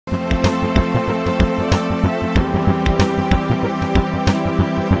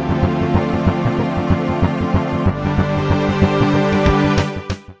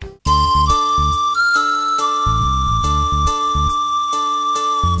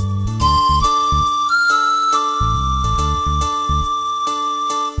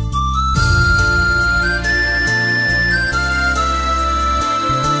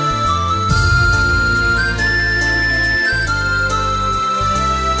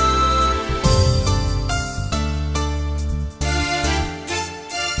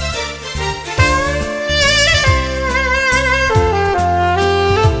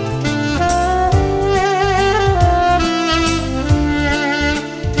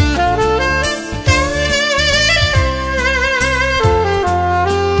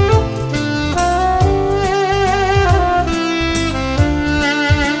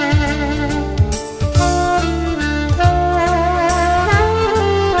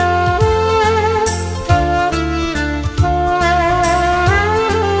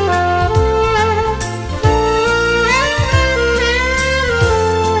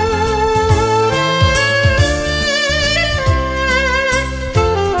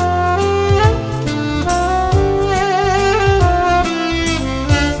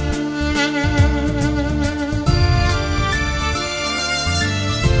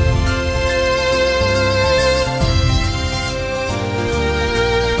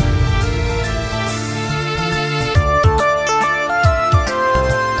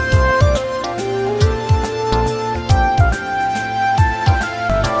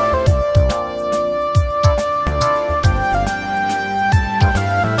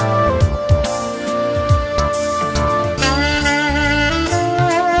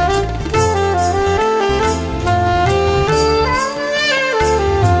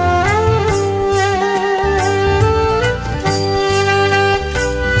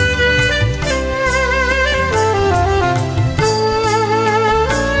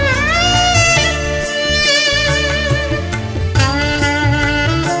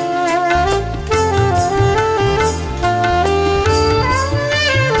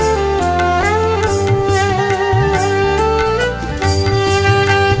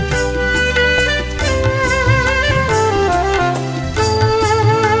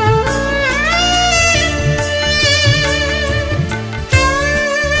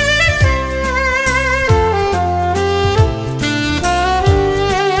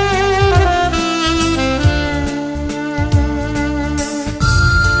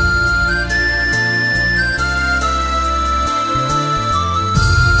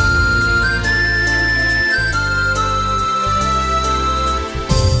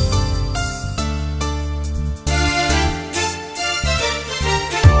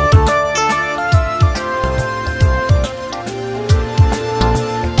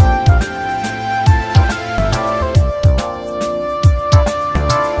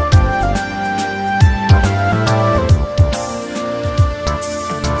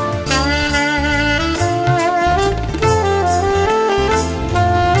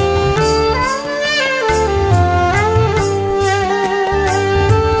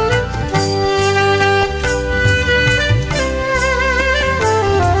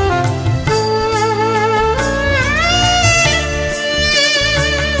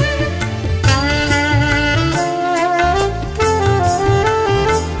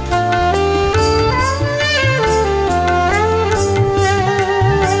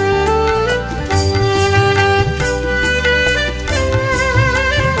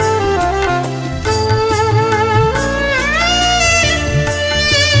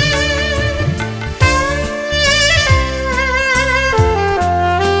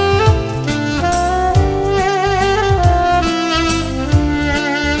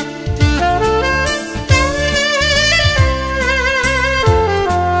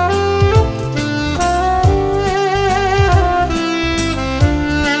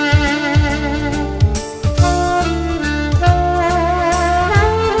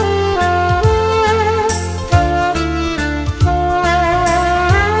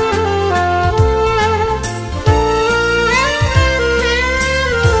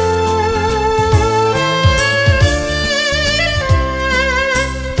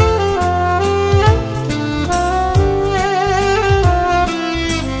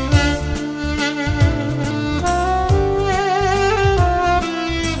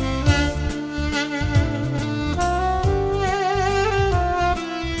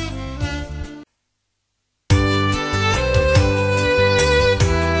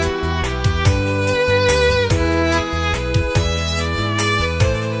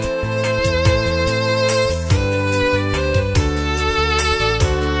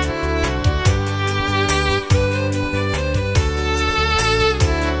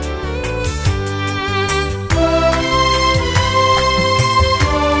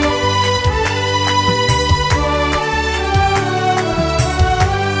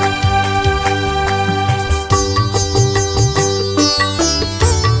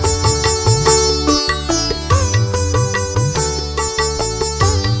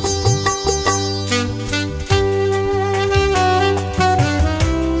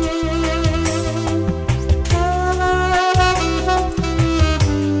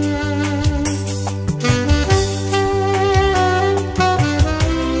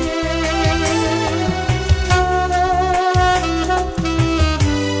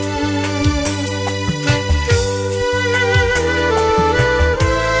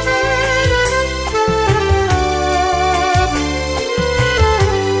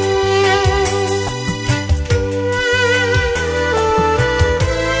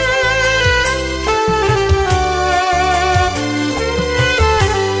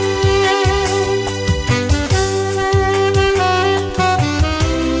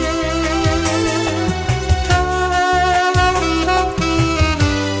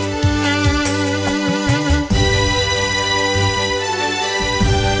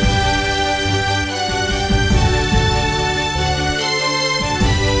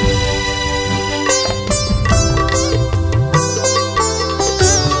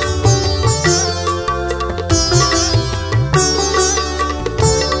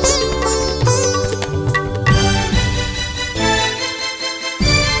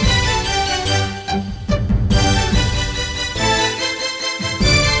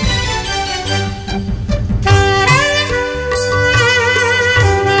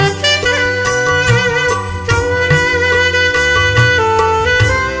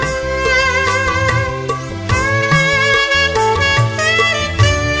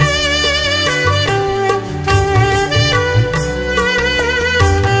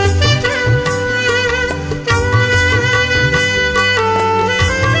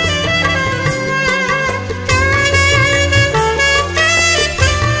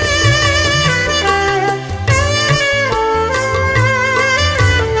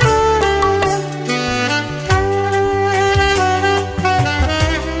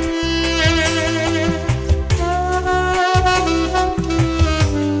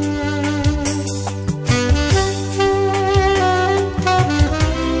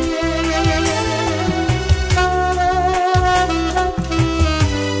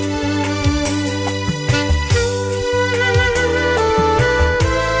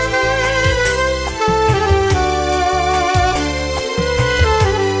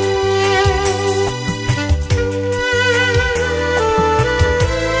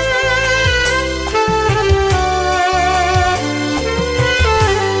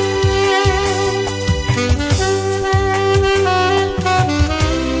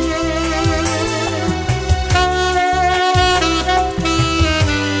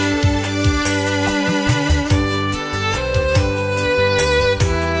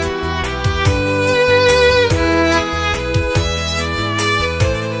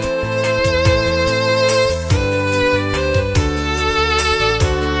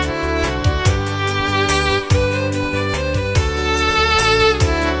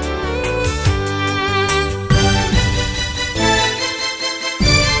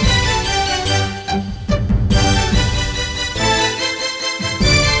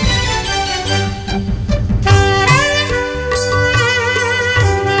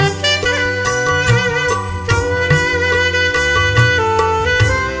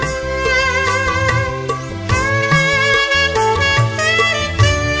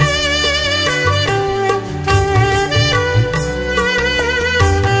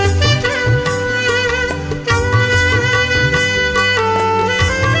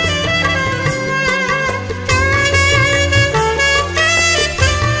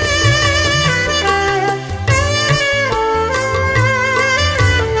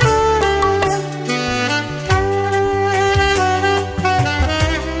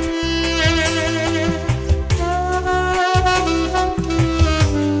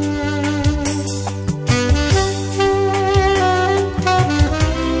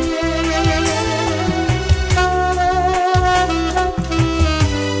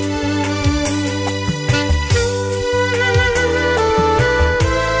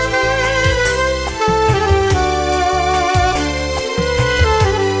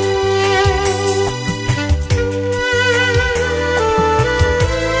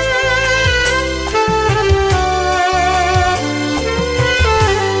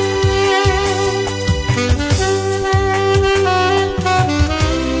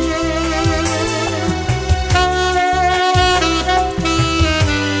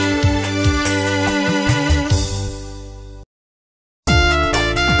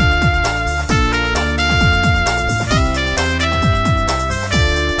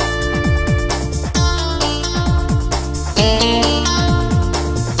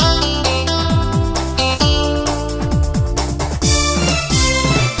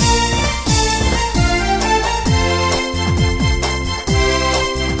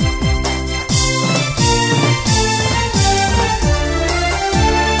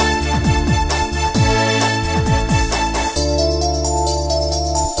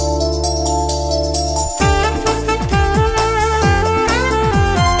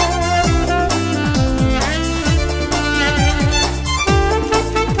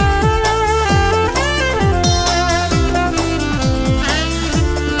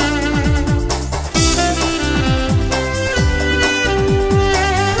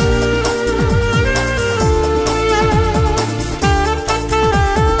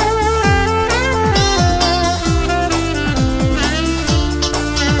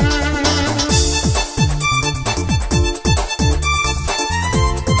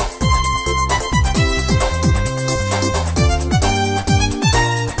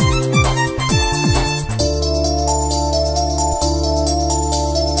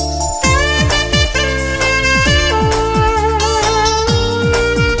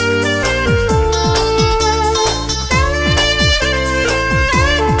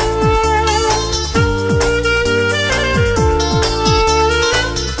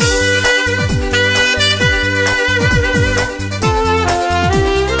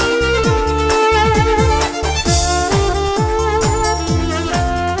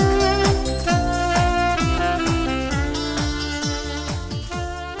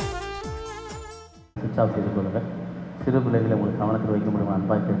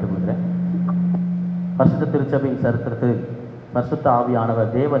பெற்றுக்கொள்கிறேன். பரிசுத்த திருச்சபையின் சரித்திரத்தில் பரிசுத்த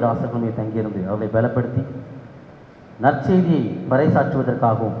ஆவியானவர் தேவதாசர்கள் மீது தங்கியிருந்து அவர்களை பலப்படுத்தி நற்செய்தியை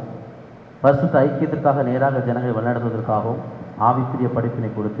பறைசாற்றுவதற்காகவும் பரிசுத்த ஐக்கியத்திற்காக நேராக ஜனங்களை வழிநடத்துவதற்காகவும் ஆவிக்குரிய படிப்பினை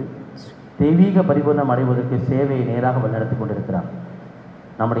கொடுத்து தெய்வீக பரிபூர்ணம் அடைவதற்கு சேவையை நேராக வழிநடத்தி கொண்டிருக்கிறார்.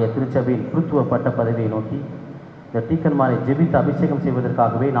 நம்முடைய திருச்சபையின் குருத்துவ பட்ட பதவியை நோக்கி இந்த டீக்கன்மாரை ஜெபித்து அபிஷேகம்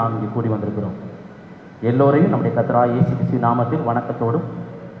செய்வதற்காகவே நாம் இங்கே கூடி வந்திருக்கிறோம். எல்லோரையும் நம்முடைய கர்த்தராகிய இயேசு கிறிஸ்துவின் நாமத்தில் வணக்கத்தோடும்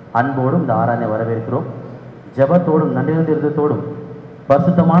அன்போடும் இந்த ஆராதனை வரவேற்கிறோம். ஜெபத்தோடும் நன்றிருந்தோடும்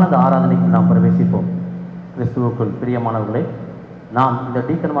பரிசுத்தமான இந்த ஆராதனைக்கு நாம் பிரவேசிப்போம். கிறிஸ்துவுக்குள் பிரியமானவர்களே, நாம் இந்த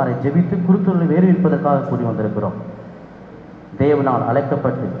டீக்கன்மாரை ஜெபித்து குருத்துவனை வேறுவிப்பதற்காக கூடி வந்திருக்கிறோம். தேவனால்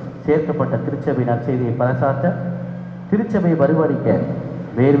அழைக்கப்பட்டு சேர்க்கப்பட்ட திருச்சபை நற்செய்தியை பறைசாற்ற திருச்சபையை பரிபாலிக்க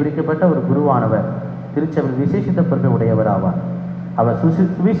வேறு விரிக்கப்பட்ட ஒரு குருவானவர் திருச்சபை விசேஷித்த பொறுப்பை உடையவர் ஆவார். அவர்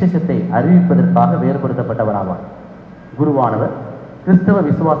சுவிசேஷத்தை அறிவிப்பதற்காக வேறுபடுத்தப்பட்டவர் ஆவார். குருவானவர் கிறிஸ்தவ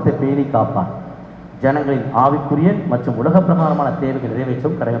விசுவாசத்தை பேணி காப்பார். ஜனங்களின் ஆவிக்குரிய மற்றும் உலக பிரகாரமான தேவைகள்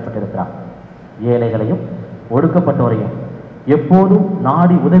நிறைவேற்றும் கடமைப்பட்டிருக்கிறார். ஏழைகளையும் ஒடுக்கப்பட்டோரையும் எப்போதும்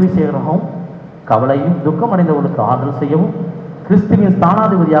நாடி உதவி செய்கிறவும் கவலையும் துக்கம் அடைந்தவர்களுக்கு ஆதரவு செய்யவும் கிறிஸ்துவின்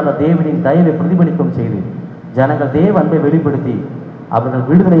ஸ்தானாதிபதியாக தேவனின் தயவை பிரதிபலிக்கும் செய்து ஜனங்கள் தேவ அன்பை வெளிப்படுத்தி அவர்கள்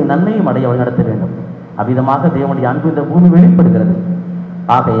விடுதலையும் நன்மையும் அடைய வழிநடத்த வேண்டும். அவ்விதமாக தேவனுடைய அன்பு இந்த பூமி வெளிப்படுகிறது.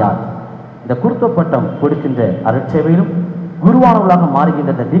 ஆகையால் இந்த குருத்துவ பட்டம் கொடுக்கின்ற அருட்சேவையிலும் குருவானவர்களாக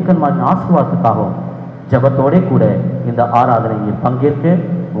மாறுகின்ற இந்த டீக்கன்மாரின் ஆசீர்வாதத்துக்காகவும் ஜபத்தோடே கூட இந்த ஆராதனையில் பங்கேற்க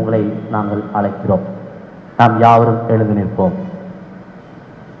உங்களை நாங்கள் அழைக்கிறோம். நாம் யாவரும் எழுந்து நிற்போம்.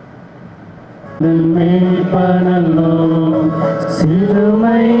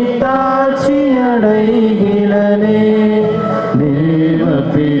 சிறுமை தாட்சி அடைகிலனே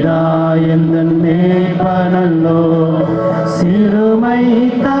தேவபிதா எந்தன் மேய்ப்பனல்லோ சிறுமை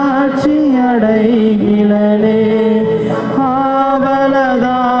தாட்சி அடைகிலனே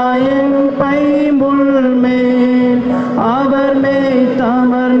ஆவலதாயன் பைம்புல் மேல் அவர் மேய்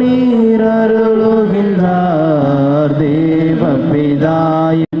தமர் நீர் அருளுகின்றார் தேவபிதா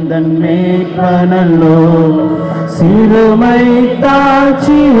எந்தன் மேய்ப்பனல்லோ சிறுமை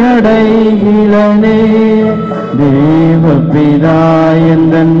தாட்சி அடைகிலனே தேவபிதா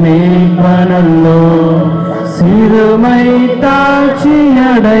எந்தன் மேய்ப்பனல்லோ சிறுமை தாட்சி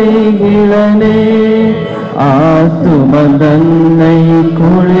அடைகிலனே ஆத்துமதன்னை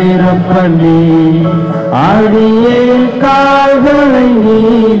குளிர பண்ணி அடியே கால்களை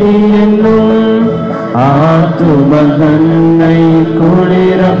நீடி என்னும் ஆத்துமதன்னை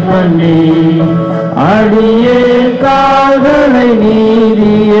குளிர பண்ணி அடியே கால்களை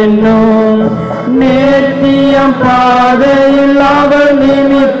நீதி என்னும் நேர்த்தியம் பாதையில் அவர்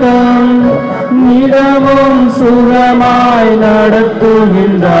நிமித்தம் நிலவும் சுகமாய்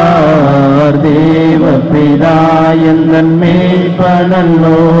நடத்துகின்றார் தேவபிதா எந்தன்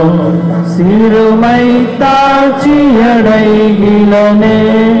மேய்ப்பனல்லோ சிறுமை தாட்சி அடைகிலனே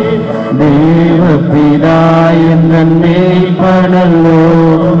தேவபிதா எந்தன் மேய்ப்பனல்லோ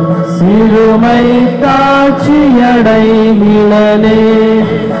சிறுமை தாட்சி அடைகிலனே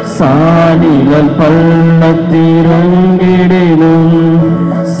சாணிகள் பள்ளத்திறங்கிடினும்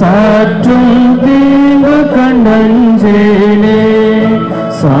சற்றும் தீங்கு கண்டஞ்சேனே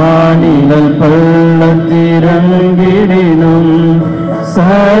சாணிகள் பள்ளத்திறங்கிடினும்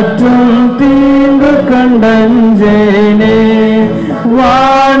சற்றும் தீங்கு கண்டஞ்சேனே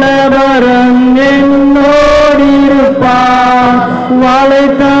வானவரம் என்னோடிருப்பார்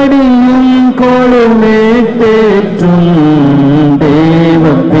வளைத்தடியும் கொழுமே தேற்றும்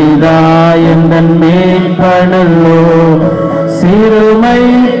தேவபிதா எந்தன் மேய்ப்பனல்லோ சிறுமை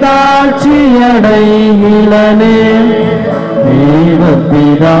தாட்சி அடைகிலனே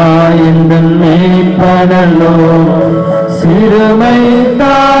தேவபிதா எந்தன் மேய்ப்பனல்லோ சிறுமை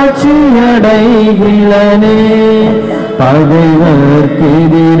தாட்சி அடைகிலனே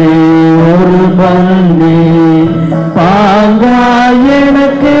பகைவர்க்கெதிரே ஒரு பந்தி பாங்காய்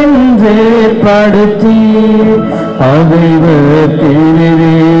எனக்கென்றேற்படுத்தி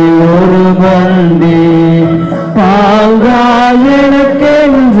பகைவர்க்கெதிரே ஒரு பந்தி பாங்காய்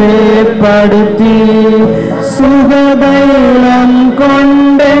எனக்கென்றேற்படுத்தி சுகதைலம்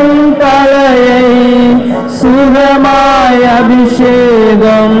கொண்டென் தலையை சுகமாய்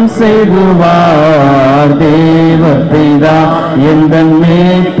அபிஷேகம் செய்துவார் தேவபிதா எந்தன்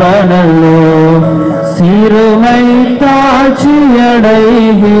மேய்ப்பனல்லோ சிறுமை தாட்சி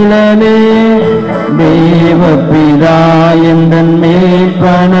அடைகிலனே தேவபிதா எந்தன்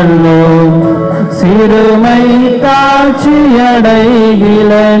மேய்ப்பனல்லோ சிறுமை தாட்சி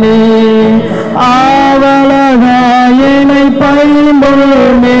அடைகிலனே ஆவலகாயனை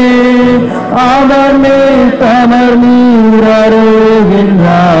பைம்பொருள் மேல் அவர் மேல் தமர் நீர்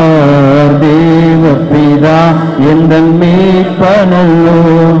அருள்கின்றார். தேவ பிதா எந்த மீட்பனல்லோ,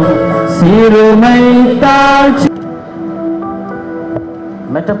 சிறுமை தாழ்ச்சி.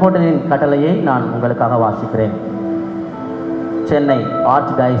 மெட்ரோபோலிட்டன் கட்டளையை நான் உங்களுக்காக வாசிக்கிறேன். Chennai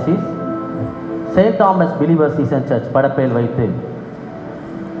arch diocese Saint Thomas believers season search படப்பேல் வைத்து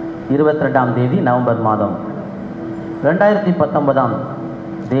 22ஆம் தேதி நவம்பர் மாதம் 2019ஆம்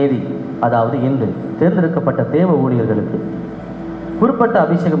தேதி, அதாவது இன்று தேர்ந்தெடுக்கப்பட்ட தேவ ஊழியர்களுக்கு குறிப்பிட்ட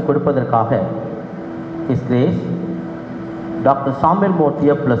அபிஷேகம் கொடுப்பதற்காக His Grace டாக்டர் சாமுவேல் மோர்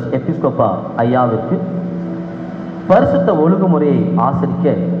தியோபிலஸ் எபிஸ்கோப்பா ஐயாவிற்கு பரிசுத்த ஒழுங்குமுறையை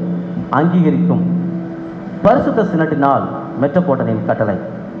ஆசரிக்க அங்கீகரிக்கும் பரிசுத்த சினட்டினால் மெட்ரோபோலிட்டனின் கட்டளை.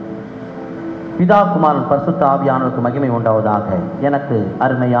 பிதா குமாரன் பரிசுத்த ஆவியானவருக்கு மகிமை உண்டாவதாக. எனக்கு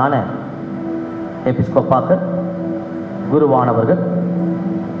அருமையான எபிஸ்கோப்பாக்கள், குருவானவர்கள்,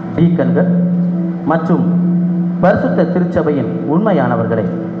 டீக்கன்கள் மற்றும் பரிசுத்த திருச்சபையின் உண்மையானவர்களை,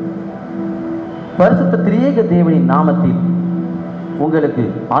 பரிசுத்த திரியேக தேவனின் நாமத்தில் உங்களுக்கு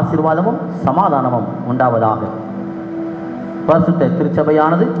ஆசீர்வாதமும் சமாதானமும் உண்டாவதாக. பரிசுத்த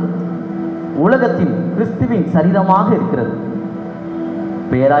திருச்சபையானது உலகத்தின் கிறிஸ்துவின் சரீரமாக இருக்கிறது.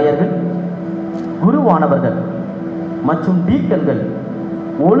 பேராயர்கள், குருவானவர்கள் மற்றும் டீக்கன்கள்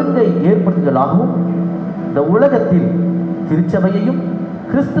ஒழுங்கை ஏற்படுத்துதலாகவும் இந்த உலகத்தில் திருச்சபையையும்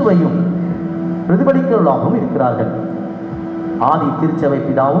கிறிஸ்துவையும் பிரதிபலிக்கிறவர்களாகவும் இருக்கிறார்கள். ஆதி திருச்சபை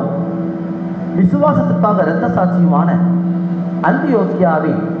பிதாவும் விசுவாசத்துக்காக இரத்த சாட்சியுமான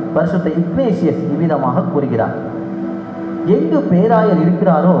அந்தியோக்கியாவின் பரிசுத்த இக்னேசியஸ் இவ்விதமாக கூறுகிறார்: எங்கு பேராயர்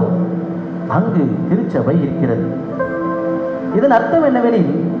இருக்கிறாரோ அங்கு திருச்சபை இருக்கிறது. இதன் அர்த்தம்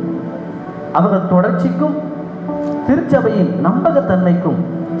என்னவெனில், அவர்கள் தொடர்ச்சிக்கும் திருச்சபையின் நம்பகத்தன்மைக்கும்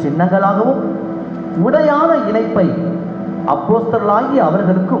சின்னங்களாகவும் உடையான இணைப்பை அப்போஸ்தலர்களாகிய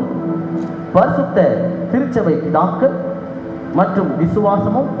அவர்களுக்கும் பரிசுத்த திருச்சபை பிதாக்கள் மற்றும்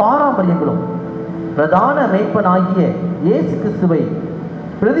விசுவாசமும் பாரம்பரியங்களும் பிரதான மேய்ப்பனாகிய இயேசு கிறிஸ்துவை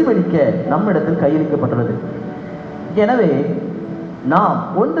பிரதிபலிக்க நம்மிடத்தில் கையளிக்கப்பட்டுள்ளது. எனவே நாம்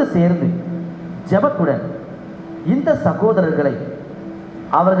ஒன்று சேர்ந்து ஜெபத்துடன் இந்த சகோதரர்களை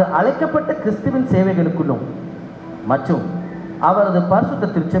அவர்கள் அழைக்கப்பட்ட கிறிஸ்துவின் சேவைகளுக்குள்ளும் மற்றும் அவரது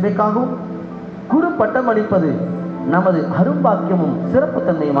பரிசுத்த திருச்சபைக்காகவும் குரு பட்டம் அளிப்பது நமது அரும்பாக்கியமும்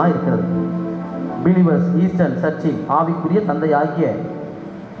சிறப்புத்தன்மையுமாக இருக்கிறது. பிலீவர்ஸ் ஈஸ்டர்ன் சர்ச்சின் ஆவிக்குரிய தந்தையாகிய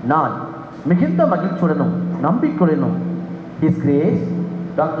நான் மிகுந்த மகிழ்ச்சியுடனும் நம்பிக்கையுடனும் His Grace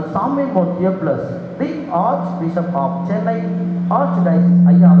doctor Samuel more Theophilus the arch bishop of Chennai arch diocese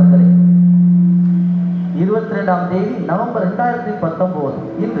ஐயா அவர்களை 22ஆம் தேதி நவம்பர் 2019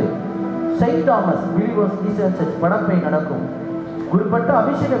 இன்று Saint Thomas believers eastern search படப்பை நடக்கும் குறிப்பிட்ட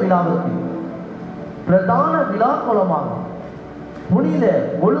அபிஷேக விழாவிற்கு பிரதான விழா கோலமாக புனித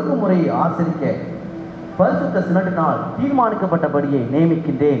ஒழுங்குமுறையை ஆசரிக்க பரிசுத்த சினட்டினால் தீர்மானிக்கப்பட்டபடியே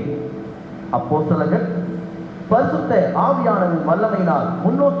நியமிக்கின்றேன். அப்போஸ்தலர்கள் பரிசுத்த ஆவியானவரின் வல்லமையினால்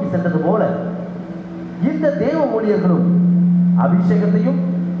முன்னோக்கி சென்றது போல இந்த தேவ ஊழியர்களும் அபிஷேகத்தையும்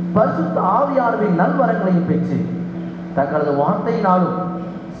பரிசுத்த ஆவியானவரின் நல்வரங்களையும் பெற்று தங்களது வார்த்தையினாலும்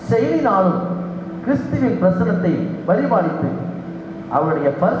செயலினாலும் கிறிஸ்துவின் பிரசனத்தை வழிபாடித்து அவருடைய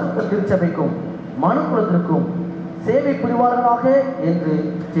பரிசுத்த திருச்சபைக்கும் மனுக்குலத்திற்கும் சேவை புரிவார்களாக என்று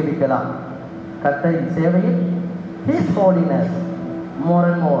ஜெபிக்கலாம். கர்த்தரின் சேவையில் His Holiness Mor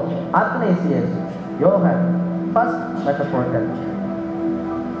Theophilus Johann First Metropolitan.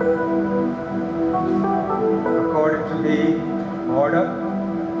 According to the order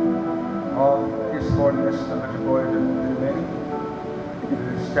of His Holiness the Metropolitan remaining, we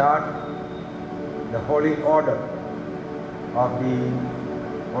will start the holy order of the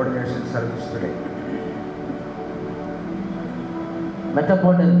ordination service today.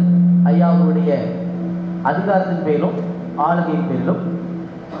 Metropolitan ஐயாவுடைய அதிகாரத்தின் பேரிலும் ஆளுகையின் பேரிலும்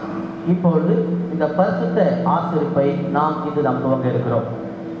இப்பொழுது இந்த பரிசுத்த ஆசரிப்பை நாம் இன்று நாம் துவங்க இருக்கிறோம்.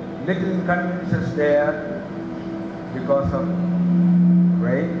 Little inconveniences there because of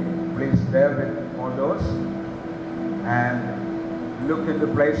rain. Please bear with all those and look into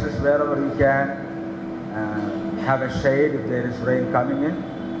places wherever you can have a shade if there is rain coming in,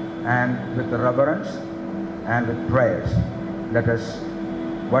 and with reverence and with prayers let us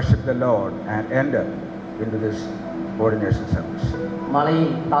worship the Lord and enter into this ordination service.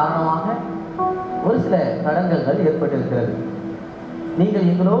 மழையின் காரணமாக ஒரு சில தடங்கல்கள் ஏற்பட்டிருக்கிறது. நீங்கள்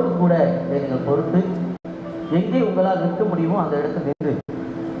எங்களோடு கூட நீங்கள் பொறுத்து எங்கே உங்களால் நிற்க முடியுமோ அந்த இடத்தில் நின்று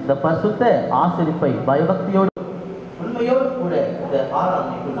இந்த பரிசுத்த ஆசரிப்பை பயபக்தியோடு உண்மையோடு கூட இந்த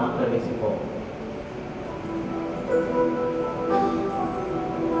ஆராதனைக்கு நாம் பிரவேசிப்போம்.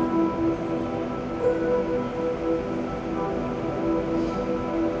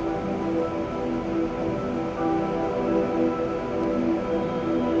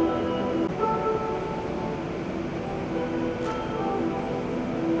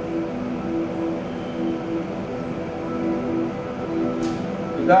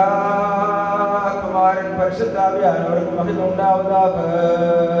 பிதா குமாரன் பரிசுத்தாவியானவருக்கு மகிமை உண்டாவதாக.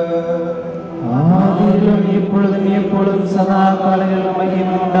 ஆதியிலும் இப்பொழுதும் எப்பொழுதும் சதா காலங்களிலும்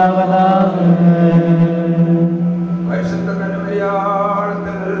மகிமை உண்டாவதாக. பரிசுத்த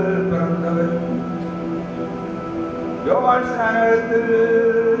கன்னிமரியாளத்தில் பிறந்தவர் யோவான் ஸ்நானத்தில்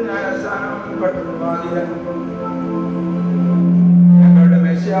ஞானஸ்நானம் பெற்றவாகிய எங்களுடைய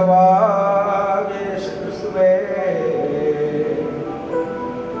மெசியாவாகிய இயேசு கிறிஸ்துவே,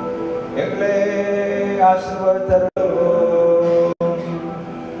 எங்களை ஆசீர்வதித்தருளும்.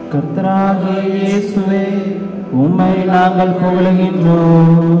 கர்த்தராகிய இயேசுவே, உம்மை நாங்கள்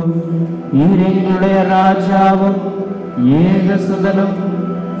புகழுகின்றோம். நீர் எங்களுடைய ராஜாவும் ஏகசுதனும்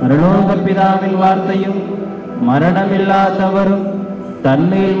பரலோக பிதாவின் வார்த்தையும் மரணமில்லாதவரும்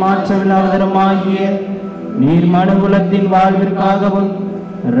தன்மையில் மாற்றமில்லாதவருமாகிய நீர் மனுகுலத்தின் வாழ்விற்காகவும்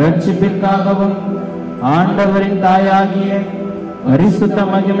இரட்சிப்பிற்காகவும் ஆண்டவரின் தாயாகிய பரிசுத்த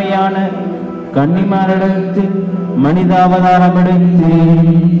மகிமையான கன்னிமாரிடத்தில் மனிதாவதாரம் எடுத்து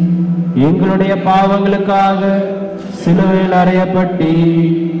எங்களுடைய பாவங்களுக்காக சிலுவையில் அறையப்பட்டு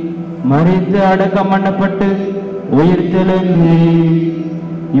மரித்து அடக்கம் பண்ணப்பட்டு உயிர்த்தெழுந்து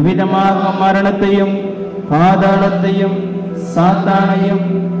இவ்விதமாக மரணத்தையும் பாதாளத்தையும் சாத்தானையும்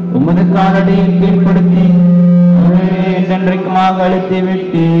உமது காலடியில் கீழ்ப்படுத்தி என்றென்றைக்குமாக அழித்து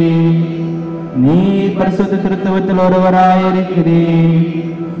விட்டு நீர் பரிசுத்த திருத்துவத்தில் ஒருவராயிருக்கிறீர்.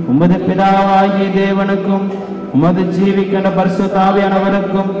 உமது பிதாவாகிய தேவனுக்கும் உமது ஜீவிக்கின்ற பரிசுத்த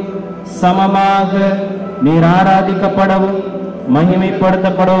ஆவியானவருக்கும் சமமாக நீர் ஆராதிக்கப்படவும்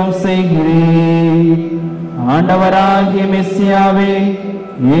மகிமைப்படுத்தப்படவும் செய்கிறீர். ஆண்டவராகிய மெசியாவே,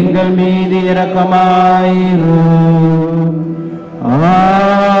 எங்கள் மீது இரக்கமாயிரும்.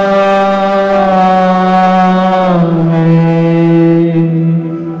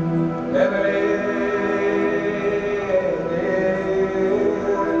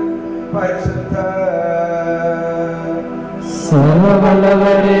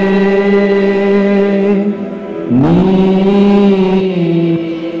 சர்வவல்லவரே, நீ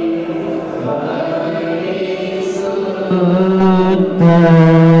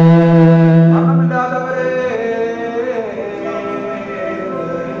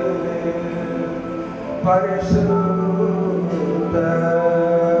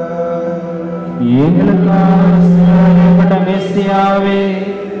எங்களுக்காக மெசியாவே,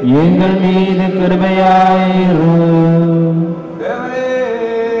 எங்கள் மீது கிருபையாயிரும்.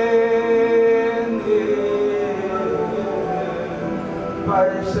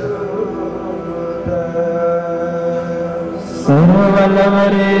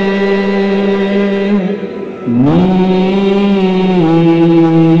 சர்வவல்லவரே, நீ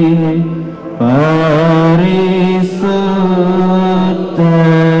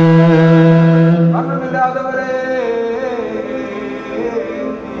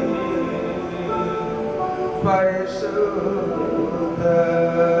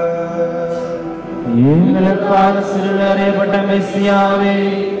எங்களுக்காக சிலுவையில் அறையப்பட்ட மெசியாவே,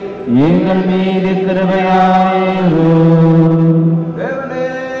 எங்கள் மீது கிருபையாயிரும்.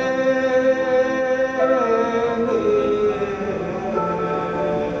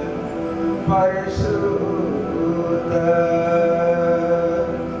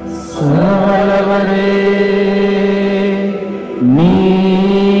 சர்வவல்லவரே, நீ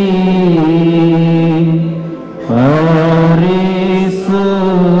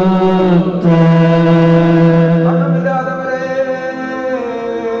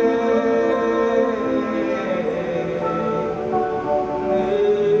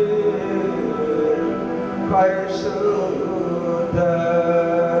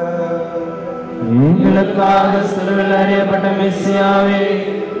எங்களுக்காக சிலுவையில் அறையப்பட்ட மெசியாவே,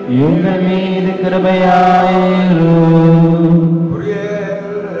 எங்கள் மீது கிருபையாயிரும்.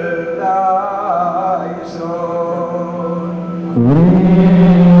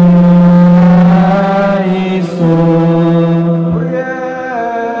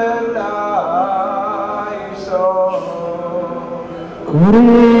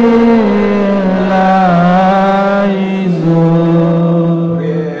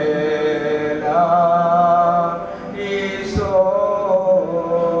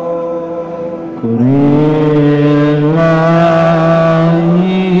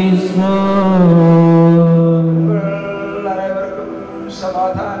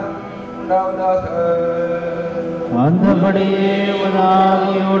 அந்தபடியே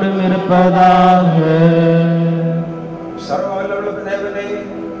உதாகியோடும் இருப்பதாக. சர்வவல்லவருள்ள தேவனே,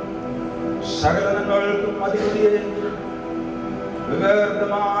 சகல நன்மைகளுக்கும் அதிபதியே,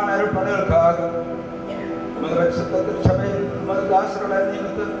 விவேகமான அருள்பணிகளுக்காக உமது பரிசுத்த சபையில் உமது தாசர்களை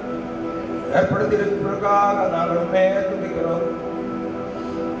நியமித்து ஏற்படுத்தியிருப்பதற்காக நாங்கள் உண்மையை துதிக்கிறோம்.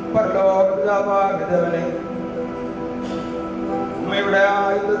 പരലോകപിതാവാകിയവനെ ഉമ്മയുടെ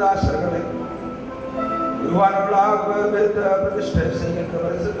ആയുധദാസകളെ ഗുരുവാനുള്ള പ്രതിഷ്ഠ ചെയ്യുന്ന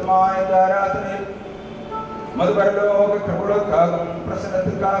പരിശുദ്ധമായ ആരാധനയിൽ മധുപരലോക കൃപകൾക്കാകും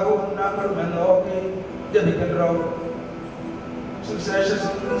പ്രസന്നത്തിற்காகவும் நாங்கள் நோக்கி ஜெபிக்கின்றோம்.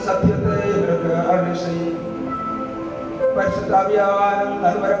 சுவிசேஷத்தின் சத்தியத்தை இவருக்கு அருளி செய்யும். பரிசுத்த ஆவியாரும்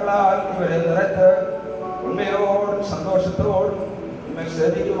நல்வரங்களால் இவரை நிறைத்த உண்மையோடும் சந்தோஷத்தோடும் இவரை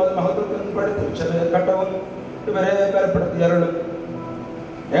சேவிக்கும் மகத்துவத்தின் படுத்தி செல்ல கட்டவும் இவரை பலப்படுத்தி அருளும்.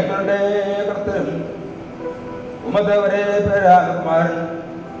 எங்களுடைய கர்த்தரும் உமது ஒரே பேரான குமாரன்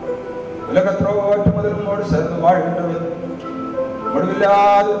உலகத்தோற்று முதலோடு சேர்ந்து வாழ்கின்றவர்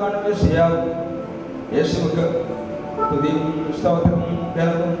முடிவில்லாத மனுஷியாவும் இயேசுவுக்கு துதியும் ஸ்தோத்திரமும்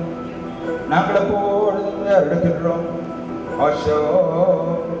கனமும் நாங்கள் எப்பொழுதும் எடுக்கின்றோம். ஆஷோ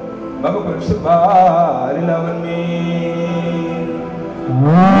பகுபன் சுபாரில் அவன் மீன்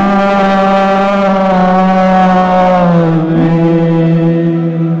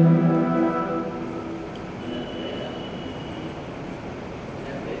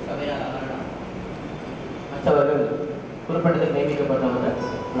மற்றவர்கள் குறிப்பிட்டதில் நியமிக்கப்பட்டவர்கள்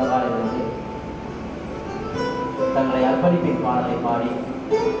உலகாலிருந்து தங்களை அர்ப்பணிப்பின் பாடலை பாடி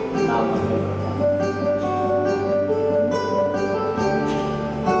நாம்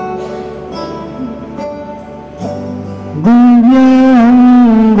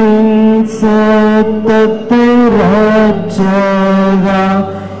சத்தத்தை ராஜா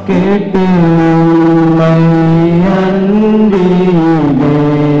கேட்டு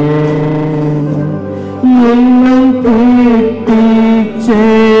என்னும் கேட்டி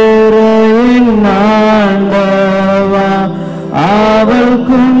சேர நாண்டவா அவள்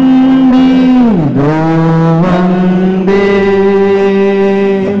கொண்டீரோ வந்தே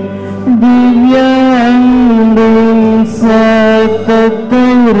திவ்யந்தின் சத்தத்தை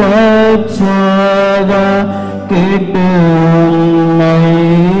ராஜா கேட்டு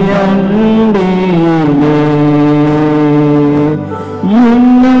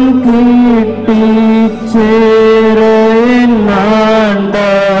இன்னும் கேட்டி சேர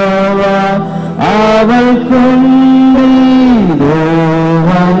நாண்டவா அவள் கொண்டீரோ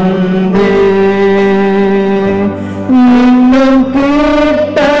வந்தே இன்னும்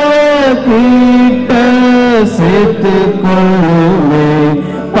கேட்ட சேர்த்து கொள்ளுமே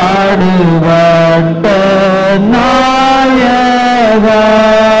பாடுவாட்ட நாயகா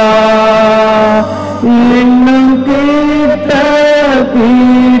இன்னும் கேட்ட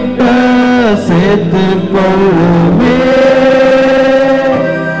சேர்த்து கொள்ளுமே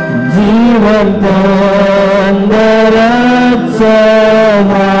ஜீவன் தந்த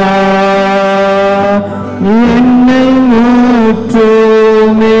ரட்சகா என்னை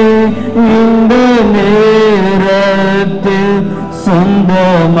ஊற்றுமே இந்த நேரத்தில்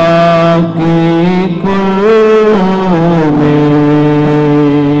சொந்தமாக்கி கொள்ளுமே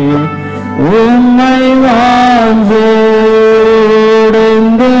உம்மை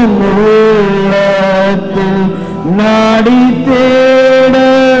வாஞ்சோடுந்த உள்ளத்தில் நாடி தேட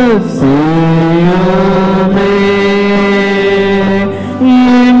செய்யுமே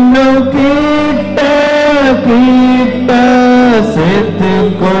இன்னும் கிட்ட சேர்த்து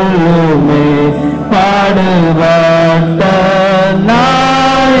கொள்ளுமே பாடுவாட்ட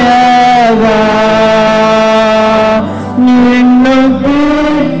நாயகா இன்னும்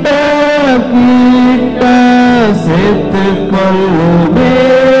கிட்ட சேர்த்து கொள்ளுமே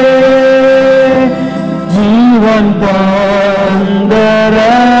ஜீவன் தந்த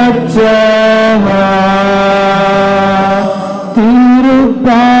ரட்சகா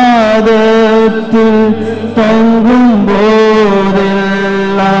திருப்பாதத்தில் தங்கும்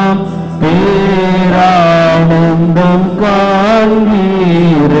போதெல்லாம் பேரானந்தம்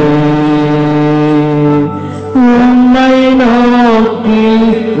காண்கிறே உம்மை நோக்கி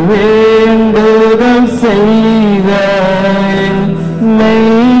வேண்டுதல் செய்த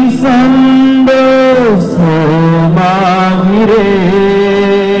மெய் சந்தோஷமாகிறே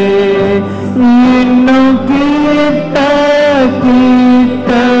இன்னும் கிட்ட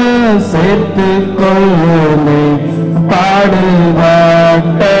சேர்த்து கொள்ளுமே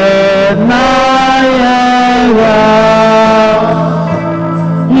பாடுவாட்ட நாயகா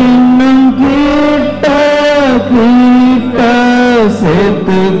இன்னும் கிட்ட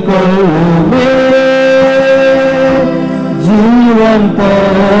சேர்த்து கொள்ளுமே ஜீவன்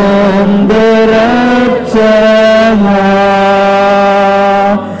தந்த ரட்சகா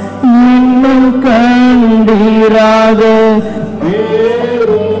இன்னும் கண்டீராக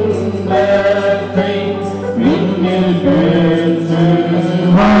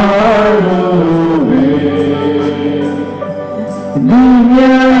வாழுவே திவ்ய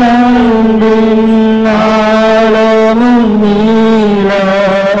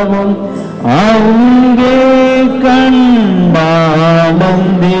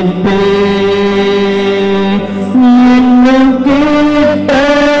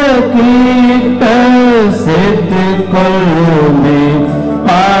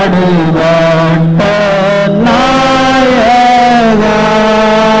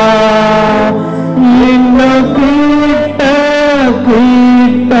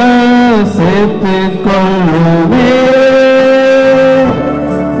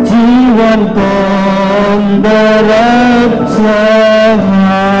ஜீவன் தந்த ரட்சகா,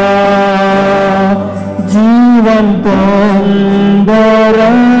 ஜீவன் தந்த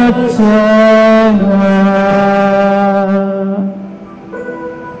ரட்சகா.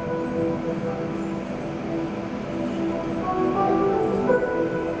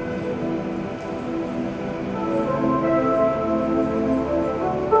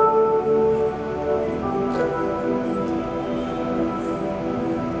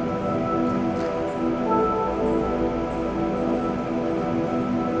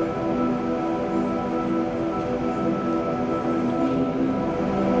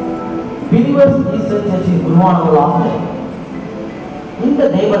 பிலிவர்ஸ் ஈஸ்டர் சர்ச்சின் குருவானவர்களாக இந்த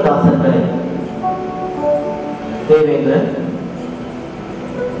தேவதாசர்களை தேவேந்திரன்,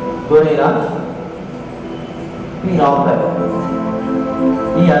 துரைராஜ், பி ராபர்ட்,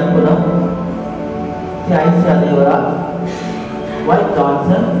 இ அற்புதம், C Isaiah Devaraj, Y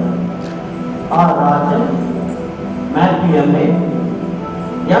Johnson, R Rajan, Matthew MA,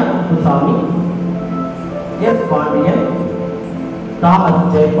 M குசாமி, S Pandian, Thomas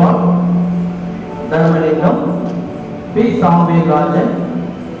Jayapal, Dharmalingam, B சாம்பேல் Rajan,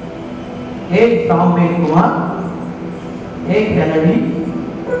 A சாம்பேல் Kumar, A Kennedy,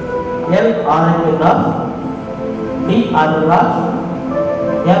 L ஆனந்ததாஸ், D Arulraj,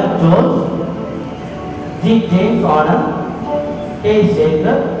 M George, G James Anand, K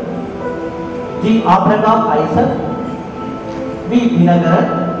Sekar, G Abraham Isaac, we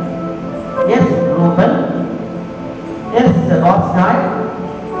Dinakaran, S Ruban, S Sebastian,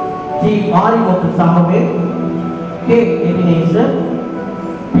 G Marimuthu Samuel, K Ebenezer,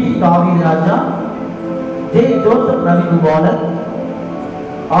 B தாவீது ராஜா, J Joseph ரவிகுமாரன்,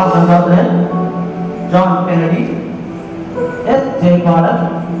 R Gangadharan, John Kennedy, S Jayabalan,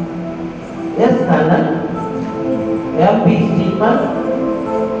 S Kannan, M B Stephen,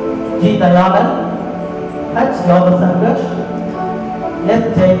 G Dayalan, H யோகசங்கர்,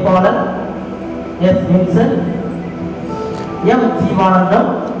 S Jayabalan, S Vinson, M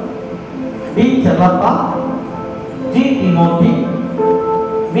Jeevanandam, D Chellappa, G Timothy,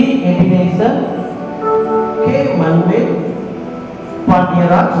 we Ebenezer, K மன்வேல்,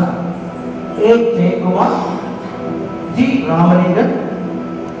 Pandiraj, A Jayakumar, G Ramalingan,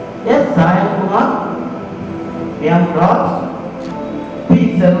 S சாயங்குமார், M Raj, B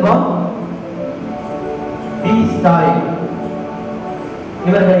Selvam, D Stalin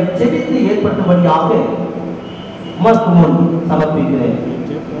இவர்களை செபித்து ஏற்படுத்தும்படியாக உமக்கு முன் சமர்ப்பிக்கிறேன்.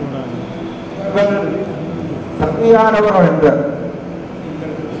 சக்தியானவர்கள் என்ற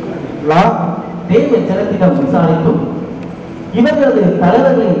தேவ ஜனத்திடம் விசாரித்தும் இவர்களது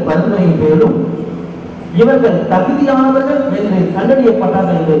தலைவர்களின் பரிந்துரையின் பேரிலும் இவர்கள் தகுதியானவர்கள் என்று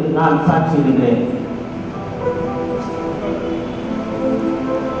கண்டறியப்பட்டார்கள் என்று நான் சாட்சியிடுகிறேன்.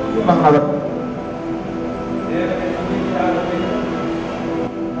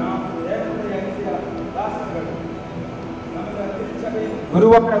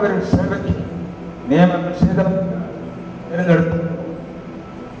 குருவானவரின் சேவைக்கு நியமனம் செய்த தேர்ந்தெடுத்து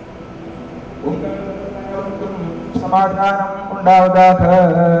சமாதானம் உண்டாவதாக.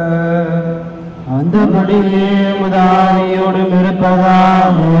 அந்தபடியே முதாவியோடு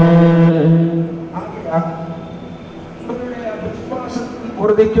இருப்பதாக. விசுவாசத்தின்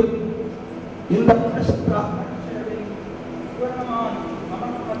உறுதிக்கும் இந்த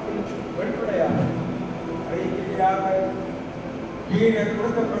கீழே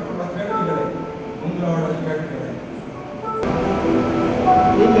கொடுக்கப்பட்டுள்ள கேள்விகளை உங்களோட கேட்கிறேன்.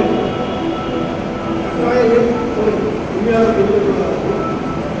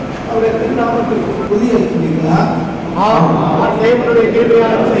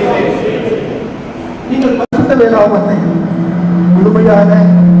 நீங்கள் பரிசுத்த வேதாகமத்தை முழுமையான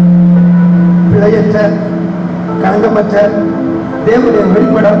பிழையற்ற களங்கமற்ற தேவனுடைய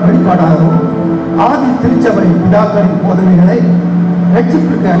வெளிப்பாடாகவும் ஆதி திருச்சபை பிதாக்களின் போதனைகளை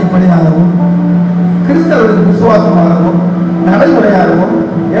ரட்சிப்பிற்கு அடிப்படையாகவும் கிறிஸ்தவர்களின் விசுவாசமாகவும் நடைமுறையாகவும்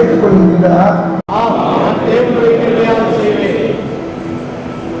ஏற்றுக்கொள்கிறீர்களா?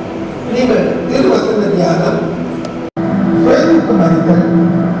 நீங்கள் திருவசன தியானம், சுயத்திற்கு மறித்தல்,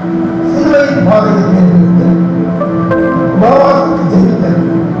 சிலுவையின் பாதையை தேர்ந்தெடுத்தல், உபவாசத்துக்கு ஜெயித்தல்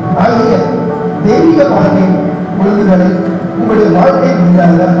ஆகிய தெய்வீக வாழ்க்கை ஒழுங்குகளை உங்களுடைய வாழ்க்கை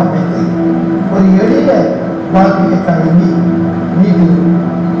மீதாக அமைத்து ஒரு எளிய வாழ்க்கையை தழுவி நீங்கள்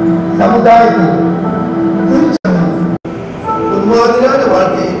சமுதாயத்தில் முன்மாதிரியான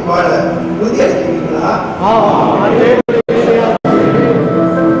வாழ்க்கையை வாழ உறுதியளிக்கிறீர்களா?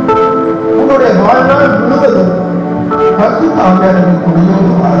 உங்களுடைய வாழ்நாள் முழுவதும் பரிசுத்த ஆவியானவரின்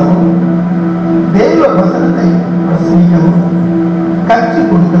துணையோடு வாழவும் தெய்வ வசனத்தை பிரசங்கிக்கவும் கற்றுக்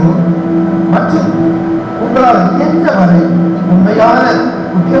கொடுக்கவும் உங்களால் இயன்ற வரை உண்மையான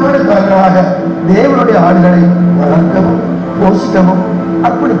முக்கியமான காரணமாக தேவனுடைய ஆடுகளை வளர்க்கவும் போஷிக்கவும்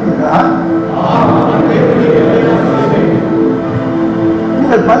அர்ப்பணிப்பீர்களா?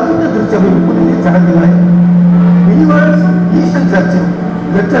 நீங்கள் பரிசுத்த திருச்சபையின் புதிய சடங்குகளை ஈஸ்டர்ன் சர்ச்சின்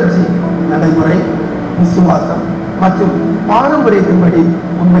லிட்டர்ஜி நடைமுறை, விசுவாசம் மற்றும் பாரம்பரியத்தின்படி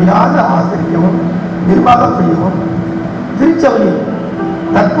உண்மையாக ஆதரிக்கவும் நிர்வாகம் செய்யவும் திருச்சபையின்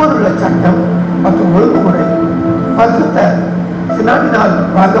தற்போதுள்ள சட்டம் மற்றும் ஒழுங்குமுறை, பரிசுத்த சினாடினால்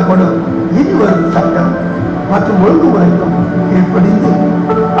வழங்கப்படும் இனி வரும் சட்டம் மற்றும் ஒழுங்குமுறைக்கும் கீழ்ப்படிந்து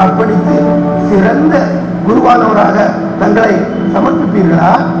அர்ப்பணித்து சிறந்த குருவானவராக தங்களை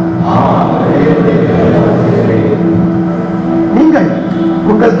சமர்ப்பிப்பீர்களா? நீங்கள்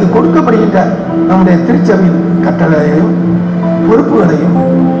உங்களுக்கு கொடுக்கப்படுகின்ற நம்முடைய திருச்சபையின் கட்டளையையும் பொறுப்புகளையும்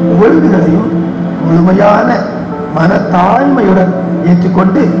ஒழுங்குகளையும் முழுமையான மனத்தாழ்மையுடன்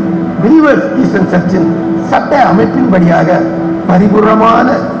ஏற்றுக்கொண்டு பிலீவர்ஸ் ஈஸ்டர்ன் சர்ச்சின் சட்ட அமைப்பின்படியாக பரிபூர்ணமான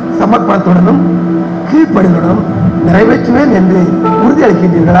சமர்ப்பணத்துடனும் கீழ்ப்படிகளுடனும் நிறைவேற்றுவேன் என்று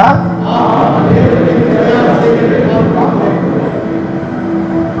உறுதியளிக்கின்றீர்களா?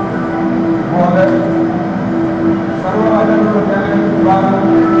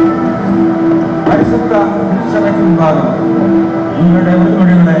 பரிசுத்த திருச்சபையின் பாகம் உங்களுடைய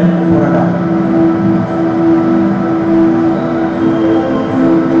உறுதிமொழிகளை கூறலாம்.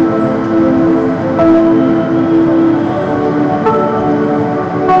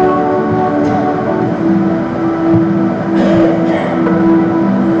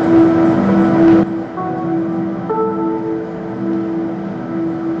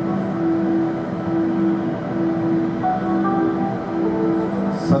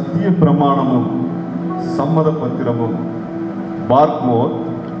 பிரமாணமும் சம்மத பத்திரமும் பார்க்மோர்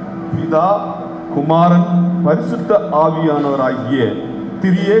பிதா குமாரன் பரிசுத்த ஆவியானவராகிய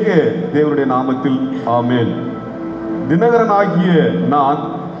திரியேக தேவனுடைய நாமத்தில் ஆமேன். தினகரனாகிய நான்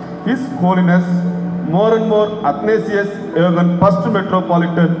His Holiness Mor Theophilus Episcopa First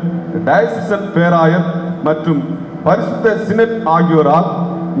Metropolitan Diocesan பேராயர் மற்றும் பரிசுத்த சினட் ஆகியோரால்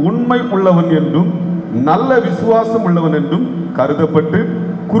உண்மை உள்ளவன் என்றும் நல்ல விசுவாசம் உள்ளவன் என்றும் கருதப்பட்டு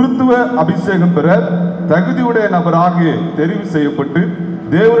குருத்துவ அபிஷேகம் பெற தகுதியுடைய நபராக தெரிவு செய்யப்பட்டு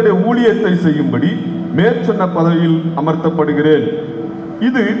தேவனுடைய ஊழியத்தை செய்யும்படி மேற்சொன்ன பதவியில் அமர்த்தப்படுகிறேன்.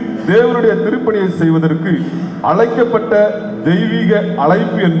 இது தேவனுடைய திருப்பணியை செய்வதற்கு அழைக்கப்பட்ட தெய்வீக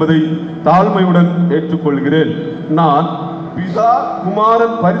அழைப்பு என்பதை தாழ்மையுடன் ஏற்றுக்கொள்கிறேன். நான் பிதா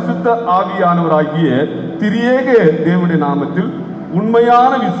குமாரன் பரிசுத்த ஆவியானவராகிய திரியேக தேவனுடைய நாமத்தில்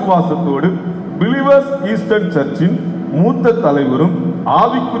உண்மையான விசுவாசத்தோடு பிலீவர்ஸ் ஈஸ்டர்ன் சர்ச்சின் மூத்த தலைவரும்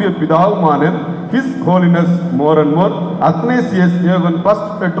ஆவிக்குரிய பிதாவுமான ஹிஸ் ஹோலினஸ் மோர் அத்னேசியஸ் ஏவன்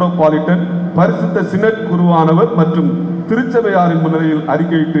ஃபர்ஸ்ட் மெட்ரோபாலிட்டன் பரிசுத்த சினட் குருவானவர் மற்றும் திருச்சபையாரின் முன்னிலையில்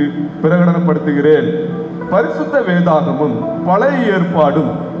அறிக்கையிட்டு பிரகடனப்படுத்துகிறேன். பரிசுத்த வேதாகமும் பழைய ஏற்பாடும்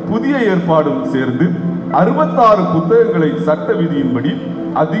புதிய ஏற்பாடும் சேர்ந்து 66 புத்தகங்களை சட்ட விதியின்படி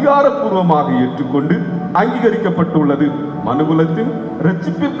அதிகாரப்பூர்வமாக ஏற்றுக்கொண்டு அங்கீகரிக்கப்பட்டுள்ளது. மனுகுலத்தின்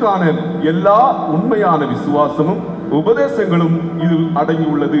இரட்சிப்பிற்கான எல்லா உண்மையான விசுவாசமும் உபதேசங்களும் இதில்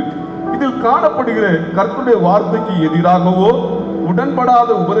அடங்கியுள்ளது. இதில் காணப்படுகிற கர்த்தருடைய வார்த்தைக்கு எதிராகவோ உடன்படாத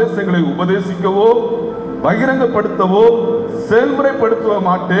உபதேசங்களை உபதேசிக்கவோ பகிரங்கப்படுத்தவோ செயல்முறைப்படுத்த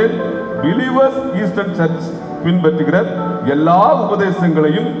மாட்டேன். பிலீவர்ஸ் ஈஸ்டர்ன் சர்ச் பின்பற்றுகிற எல்லா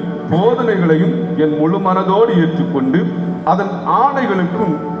உபதேசங்களையும் போதனைகளையும் என் முழு மனதோடு ஏற்றுக்கொண்டு அதன்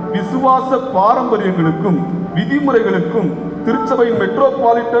ஆணைகளுக்கும் விசுவாச பாரம்பரியங்களுக்கும் விதிமுறைகளுக்கும் திருச்சபையின்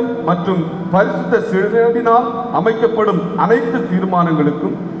மெட்ரோபாலிட்டன் மற்றும் பரிசுத்த சினடினால் அமைக்கப்படும் அனைத்து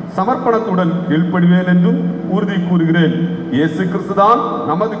தீர்மானங்களுக்கும் சமர்ப்பணத்துடன் கீழ்ப்படுவேன் என்றும் உறுதி கூறுகிறேன். இயேசு கிறிஸ்துதான்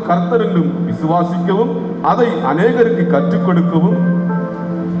நமது கர்த்தர் என்றும் விசுவாசிக்கவும் அதை அநேகருக்கு கற்றுக் கொடுக்கவும்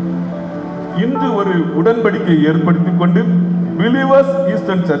இன்று ஒரு உடன்படிக்கை ஏற்படுத்திக் கொண்டு பிலீவர்ஸ்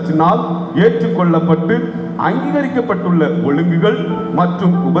ஈஸ்டர்ன் சர்ச்சினால் ஏற்றுக்கொள்ளப்பட்டு அங்கீகரிக்கப்பட்டுள்ள ஒழுங்குகள்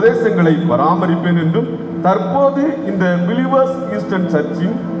மற்றும் உபதேசங்களை பராமரிப்பேன் என்றும் தற்போது இந்த பிலீவர்ஸ் ஈஸ்டர்ன்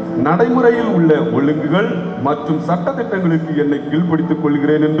சர்ச்சின் நடைமுறையில் உள்ள ஒழுங்குகள் மற்றும் சட்டத்திட்டங்களுக்கு என்னை கீழ்ப்படுத்திக்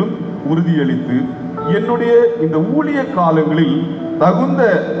கொள்கிறேன் என்றும் உறுதியளித்து என்னுடைய இந்த ஊழிய காலங்களில் தகுந்த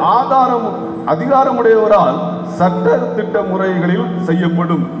அதிகாரமுடையவரால் சட்ட திட்ட முறைகளில்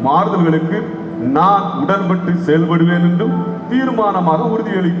செய்யப்படும் மாறுதல்களுக்கு நான் உடன்பட்டு செயல்படுவேன் என்றும் தீர்மானமாக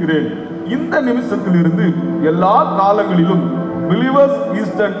உறுதியளிக்கிறேன். இந்த நிமிஷத்தில் இருந்து எல்லா காலங்களிலும் பிலீவர்ஸ்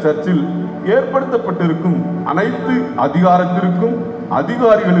ஈஸ்டர்ன் சர்ச்சில் ஏற்படுத்தப்பட்டிருக்கும் அனைத்து அதிகாரத்திற்கும்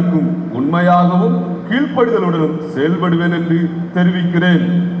அதிகாரிகளுக்கும் உண்மையாகவும் கீழ்ப்படிதலுடனும் செயல்படுவேன் என்று தெரிவிக்கிறேன்.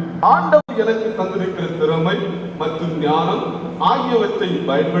 ஆண்டவர் எனக்கு தந்திருக்கிற திறமை மற்றும் ஞானம் ஆகியவற்றை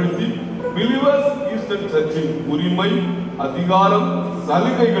பயன்படுத்தி பிலீவர்ஸ் ஈஸ்டர்ன் சர்ச்சின் உரிமை அதிகாரம்,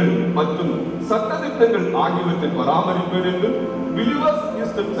 சலுகைகள் மற்றும் சட்டதிட்டங்கள் ஆகியவற்றை பராமரிப்பேன் என்றும் பிலிவர்ஸ்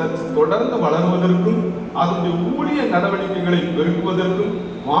ஈஸ்டர்ன் சர்ச் தொடர்ந்து வளருவதற்கும் அதனுடைய ஊழிய நடவடிக்கைகளை பெருக்குவதற்கும்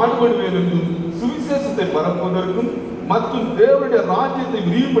பாடுபடுவேன் என்றும் சுவிசேஷத்தை பரப்புவதற்கும் மற்றும் தேவனுடைய ராஜ்யத்தை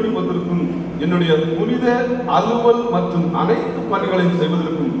விரிவுபடுத்துவதற்கும் என்னுடைய புனித அலுவல் மற்றும் அனைத்து பணிகளையும்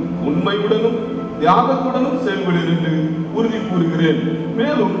செய்வதற்கும் உண்மையுடனும் தியாகத்துடனும் செயல்படுவேன் என்று உறுதி கூறுகிறேன்.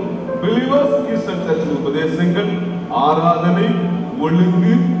 மேலும் பிலிவர்ஸ் ஈஸ்டர்ன் சர்ச்சின் உபதேசங்கள், ஆராதனை,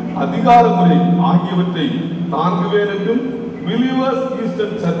 ஒழுங்கு, அதிகார முறை ஆகியவற்றை தாங்குவேன் என்றும் பிலிவர்ஸ்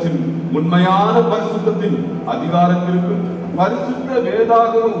ஈஸ்டர்ன் சர்ச்சின் உண்மையான பரிசுத்தத்தின் அதிகாரத்திற்கும் பரிசுத்த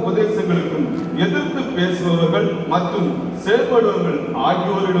வேதாகம உபதேசங்களுக்கும் எதிர்த்து பேசுபவர்கள் மற்றும் செயல்படுபவர்கள்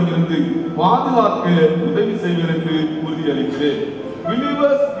ஆகியோரிடமிருந்து பாதுகாக்க உதவி செய்வேன் என்று உறுதியளிக்கிறேன்.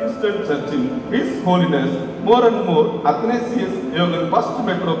 Believers Eastern Church in His Holiness Mor Theophilus First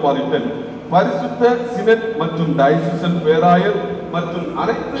Metropolitan பரிசுத்த சினட் மற்றும் டயசிசன் பேராயர் மற்றும்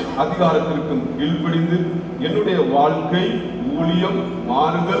அனைத்து அதிகாரத்திற்கும் கீழ்ப்படிந்து என்னுடைய வாழ்க்கை, ஊழியம்,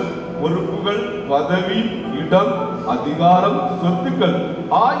 மாறுதல், பொறுப்புகள், பதவி, இடம், அதிகாரம், சொத்துக்கள்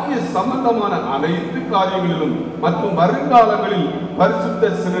ஆகிய சம்பந்தமான அனைத்து காரியங்களிலும் மற்றும் வருங்காலங்களில்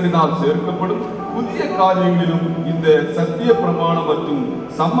பரிசுத்த சினடினால் சேர்க்கப்படும் புதிய காரியங்களிலும் இந்த சத்திய பிரமாணம் மற்றும்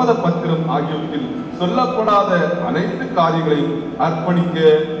சம்மத பத்திரம் ஆகியவற்றில் சொல்லப்படாத அனைத்து காரியங்களையும் அர்ப்பணிக்க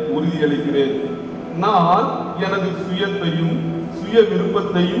உறுதியளிக்கிறேன். நான் எனது சுயத்தையும் சுய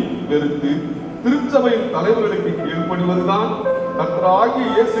விருப்பத்தையும் வெறுத்து திருச்சபையின் தலைவர்களுக்கு கீழ்ப்படிவதுதான் கர்த்தராகிய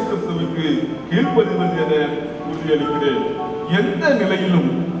இயேசு கிறிஸ்துவுக்கு கீழ்ப்படிவது என உறுதியளிக்கிறேன். எந்த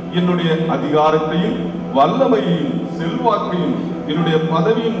நிலையிலும் என்னுடைய அதிகாரத்தையும் வல்லமையையும் செல்வாக்கையும் என்னுடைய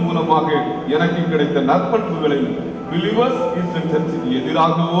பதவியின் மூலமாக எனக்கு கிடைத்த நற்பண்புகளையும் பிலிவர்ஸ் ஈஸ்டர்ன் சர்ச்சுக்கு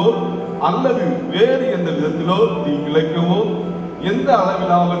எதிராகவோ அல்லது வேறு எந்த விதத்திலோ தீங்கிழைக்கவோ, எந்த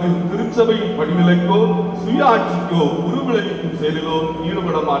அளவிலாவது திருச்சபையின் படிநிலைக்கோ சுய ஆட்சிக்கோ உருவிளைவிக்கும் செயலிலோ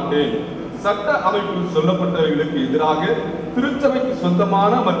ஈடுபட மாட்டேன். சட்ட அமைப்பில் சொல்லப்பட்டவர்களுக்கு எதிராக திருச்சபைக்கு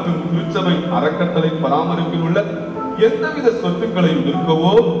சொந்தமான மற்றும் திருச்சபை அறக்கட்டளை பராமரிப்பில் உள்ள எந்தவித சொத்துக்களையும்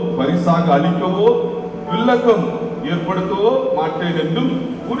விற்கவோ, பரிசாக அளிக்கவோ, வில்லங்கம் ஏற்படுத்தவோ மாட்டேன் என்றும்,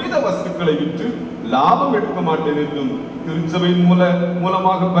 புனித வஸ்துக்களை விற்று லாபம் எடுக்க மாட்டேன் என்றும், திருச்சபையின்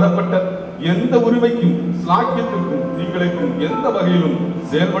மூலமாக பெறப்பட்ட எந்த உரிமைக்கும் ஸ்லாக்கியத்திற்கும் தீங்கிழைக்கும் எந்த வகையிலும்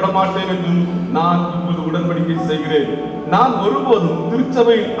செயல்பட மாட்டேன் என்றும் நான் இப்போது உடன்படிக்கை செய்கிறேன். நான் ஒருபோதும்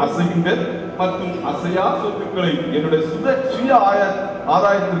திருச்சபையின் அசைகின்ற மற்றும் அசையா சொத்துக்களை என்னுடைய சுய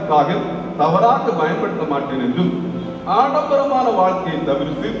ஆதாயத்திற்காக தவறாக பயன்படுத்த மாட்டேன் என்றும், ஆடம்பரமான வாழ்க்கையை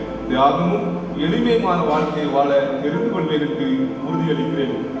தவிர்த்து தியாகமும் எளிமையான வாழ்க்கையை வாழ தெரிந்து கொள்வேன் என்று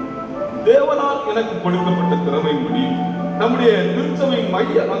உறுதியளிக்கிறேன். தேவனால் எனக்கு கொடுக்கப்பட்ட திறமையின்படி நம்முடைய திருச்சபையின்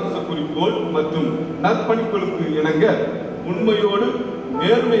மைய அம்ச குறிக்கோள் மற்றும் நற்பணிகளுக்கு இணங்க உண்மையோடு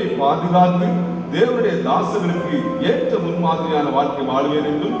நேர்மையை பாதுகாத்து தேவனுடைய தாசர்களுக்கு ஏற்ற முன்மாதிரியான வாழ்க்கை வாழ்வேன்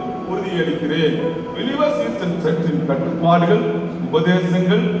என்றும் உறுதியளிக்கிறேன். பிலிவர்ஸ் ஈஸ்டர்ன் சர்ச்சின் கட்டுப்பாடுகள்,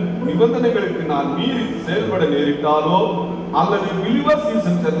 உபதேசங்கள், நிபந்தனைகளுக்கு நான் மீறி செயல்பட நேரிட்டாலோ அல்லது பிலிவர்ஸ்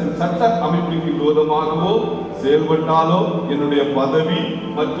ஈஸ்டர்ன் சர்ச்சின் சட்ட அமைப்பிற்கு விரோதமாகவோ செயல்பட்டாலோ என்னுடைய பதவி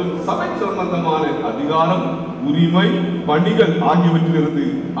மற்றும் சபை சம்பந்தமான அதிகாரம், உரிமை, பணிகள் ஆகியவற்றிலிருந்து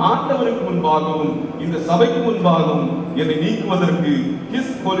ஆண்டவருக்கு முன்பாகவும் இந்த சபைக்கு முன்பாகவும் என்னை நீக்குவதற்கு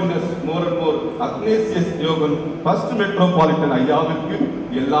ஹிஸ் ஹோலினஸ் மோர் தியோபன் ஃபர்ஸ்ட் மெட்ரோபாலிட்டன் ஐயாவிற்கு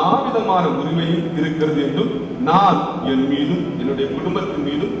எல்லா விதமான உரிமையும் இருக்கிறது என்றும், நான் என் மீதும் என்னுடைய குடும்பத்தின்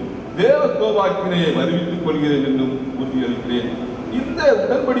மீதும் தேவ கோபாக்கினையை அறிவித்துக் கொள்கிறேன் என்றும் உறுதியளிக்கிறேன். இந்த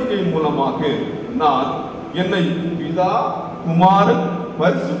உடன்படிக்கையின் மூலமாக நான் என்னை பிதா, குமாரன்,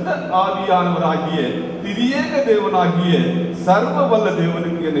 பரிசுத்த ஆவியானவராகிய திரியேக தேவனாகிய சர்வ வல்ல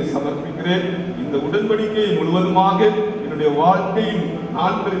தேவனுக்கு என்னை சமர்ப்பிக்கிறேன். இந்த உடன்படிக்கையை முழுவதுமாக என்னுடைய வாழ்க்கையின்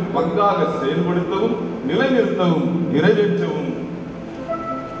நாட்களின் பங்காக செயல்படுத்தவும், நிலைநிறுத்தவும், நிறைவேற்றவும்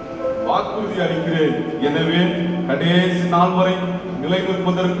வாக்குறுதி அளிக்கிறேன். எனவே கடைசி நாள் வரை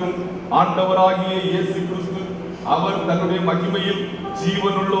நிலைநிற்பதற்கும் ஆண்டவராகிய இயேசு கிறிஸ்து அவர் தன்னுடைய மகிமையில்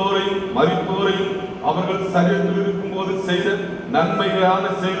ஜீவனுள்ளோரையும் மரித்தோரையும் அவர்கள் சரீரத்தில் இருக்கும் போது செய்த நன்மையான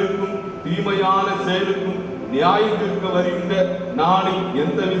செயலுக்கும் தீமையான செயலுக்கும் நியாயம் தீர்க்க வருகின்ற நாளில்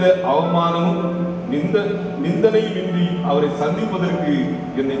எந்தவித அவமானமும் நிந்தனையுமின்றி அவரை சந்திப்பதற்கு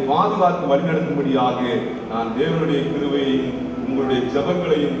என்னை பாதுகாத்து வழிநடத்தும்படியாக நான் தேவனுடைய கிருபையையும் உங்களுடைய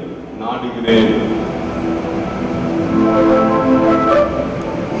ஜெபங்களையும் நாடுகிறேன்.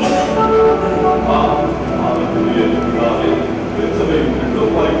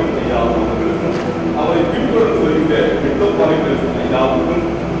 அவரை பின்தொடர்ந்து வருகின்ற மெட்ரோபாலிட்டன் ஐயாவுக்கும்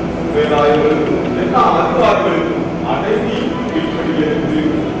பேராயர்களுக்கும் எல்லா அதிகாரிகளுக்கும் அனைத்து கீழ்ப்படிகளுக்கு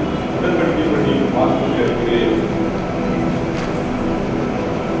உடன்படிக்கை பண்ணி வாக்குறுதி அளிக்கிறேன்.